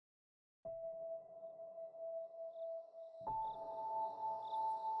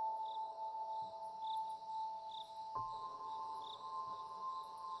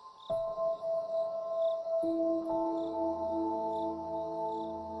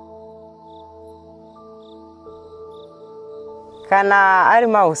Kana ari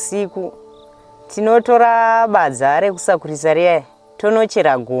mahusiku tinotora badza rekusakurisa riya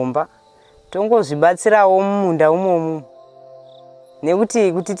tonochera gomba tongozvibatsirawo mumunda umomu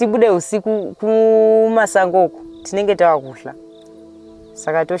nekuti kuti tibude usiku kumasango uko tinenge tavakuhla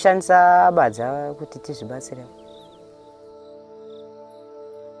saka toshandisa badza kuti tizvibatsire.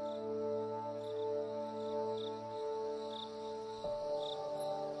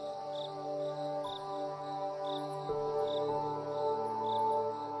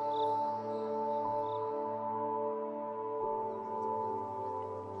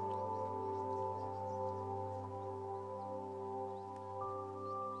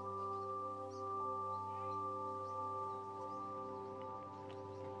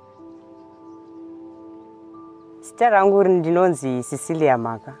 Zita rangu ndinonzi Sissylia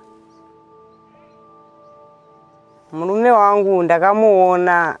Mhaka. Murume wangu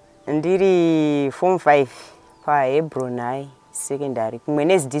ndakamuona ndiri form 5 paHebron High Secondary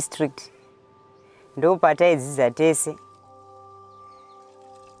kuMwenezi district. Ndo pataidzidza tese.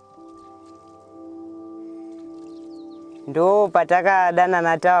 Ndo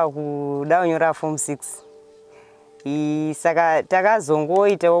patakadanana tava kuda kunyora form 6. Saka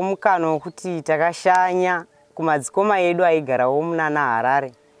takazongoitawo mukano wekuti takashanya kumadzikoma edu aigarawo munana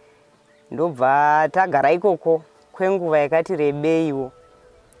Harare. Ndobva tagara ikoko kwenguva yakati rebeiwo.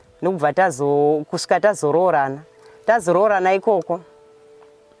 Ndobva kusvika tazoroorana ikoko.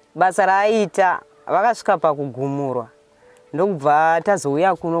 Basa raaita vakasvika pakugumurwa. Ndobva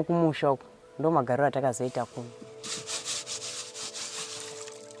tazouya kuno kumusha uko. Ndo magariro atakazoita kuno.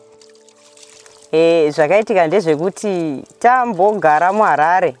 Zvakaitika ndezvekuti tambogara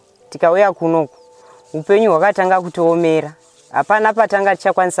muHarare tikauya kunoku. Upenyu hwakatanga kutoomera. Hapana patanga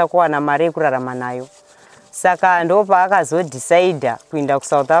tichakwanisa kuwana mari yekurarama nayo. Saka ndo paakazodecida kuenda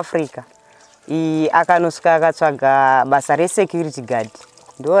kuSouth Africa. Akanosvika akatsvaga basa resecurity guard.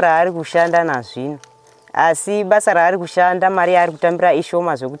 Ndo raari kushanda nazvino. Asi basa raari kushanda mari yaari kutambira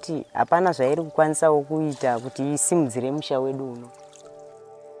ishoma zvekuti hapana zvairi kukwanisawo kuita kuti isimudzire musha wedu uno.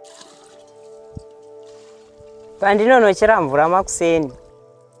 Pandinonochera mvura makuseni.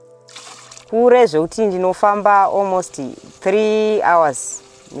 Kure zvekuti ndinofamba almost 3 hours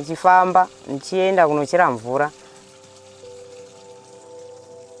nichifamba nichienda kunochera mvura.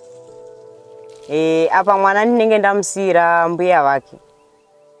 Apa mwana ndinenge ndamusira mbuya vake.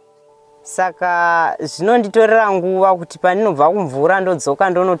 Saka zvinonditorera nguva kuti pandinobva kumvura ndodzoka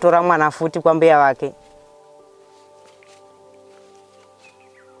ndonotora mwana futi kwa mbuya vake.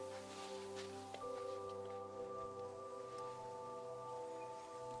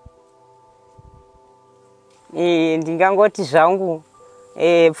 Ndingangoti zvangu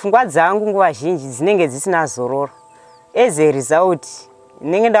pfungwa dzangu nguva zhinji dzinenge dzisina zorora. As a result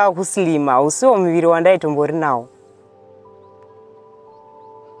ndinenge ndava kuslima usiwo muviri wandaitombori nawo.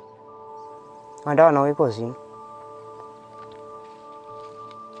 Wandawana wiko zvino.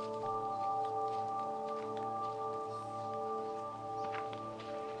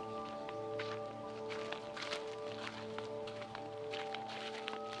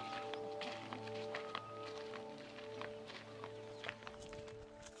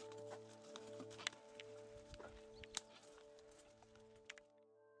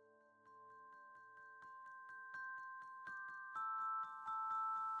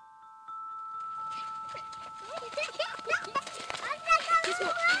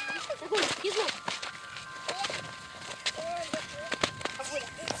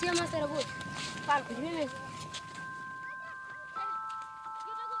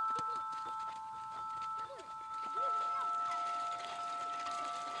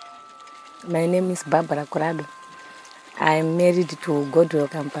 My name is Barbra Kurado. I am married to Godwill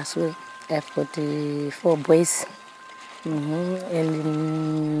Campaswe. I've got 4 boys,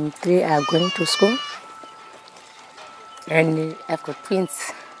 and 3 are going to school. And I've got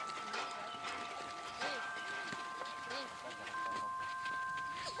twins.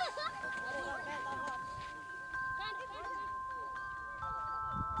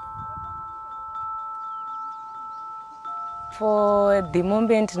 For the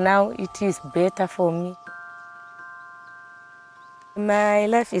moment now, it is better for me. My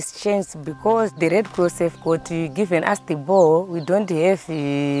life is changed because the Red Cross have got given us the ball. We don't have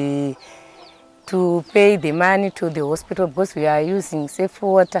to pay the money to the hospital because we are using safe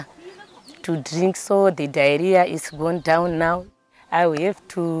water to drink, so the diarrhea is gone down now. I will have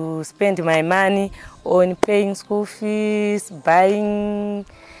to spend my money on paying school fees, buying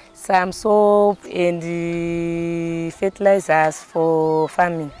some soap and fertilizers for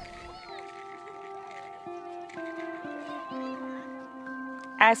farming.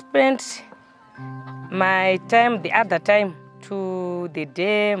 I spent my time the other time to the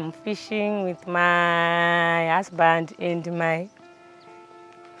dam fishing with my husband and my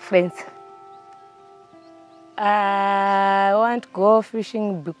friends. I want to go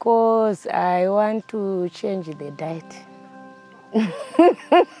fishing because I want to change the diet.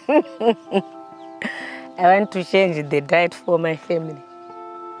 I want to change the diet for my family.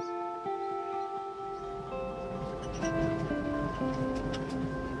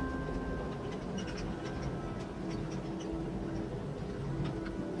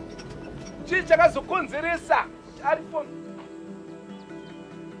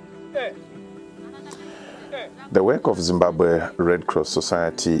 The work of Zimbabwe Red Cross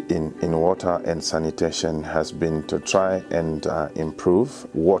Society in water and sanitation has been to try and improve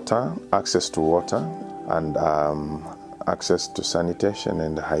water, access to water, and access to sanitation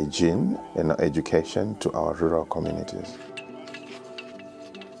and hygiene and education to our rural communities.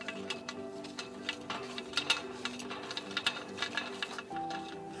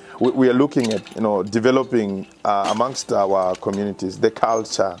 We are looking at, developing amongst our communities the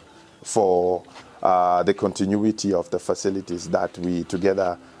culture for the continuity of the facilities that we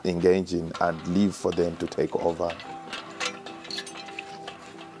together engage in and leave for them to take over.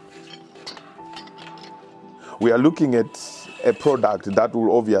 We are looking at a product that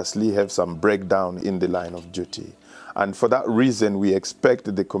will obviously have some breakdown in the line of duty. And for that reason, we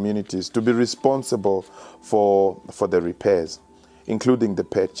expect the communities to be responsible for the repairs, including the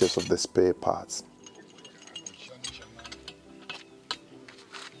purchase of the spare parts.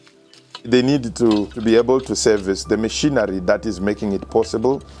 They need to be able to service the machinery that is making it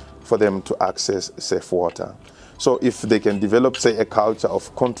possible for them to access safe water. So if they can develop, say, a culture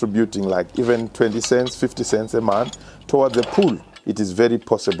of contributing like even 20 cents, 50 cents a month towards the pool, it is very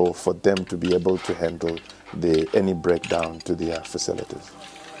possible for them to be able to handle any breakdown to their facilities.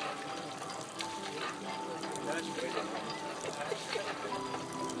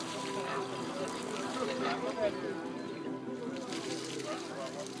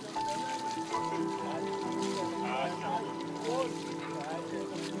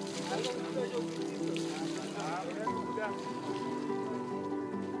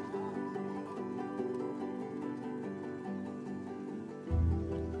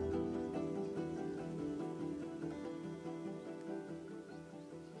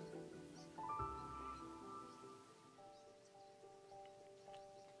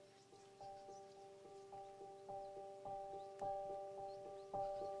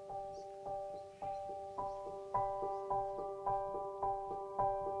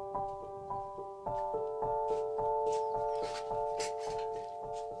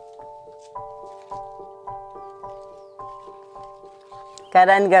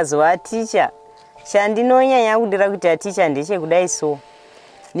 Kana ndikazova ticha, chandinonyanya kudira kuti aticha ndechekudai so.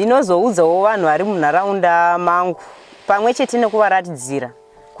 Ndinozoudzawo vanhu vari munharaunda mangu pamwe chete nekuvaratidzira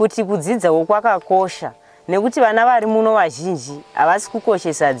kuti kudzidzawo kwakakosha nekuti vana vari muno vazhinji havasi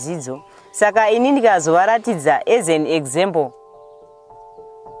kukoshesa dzidzo. Saka ini ndikazovaratidza as an example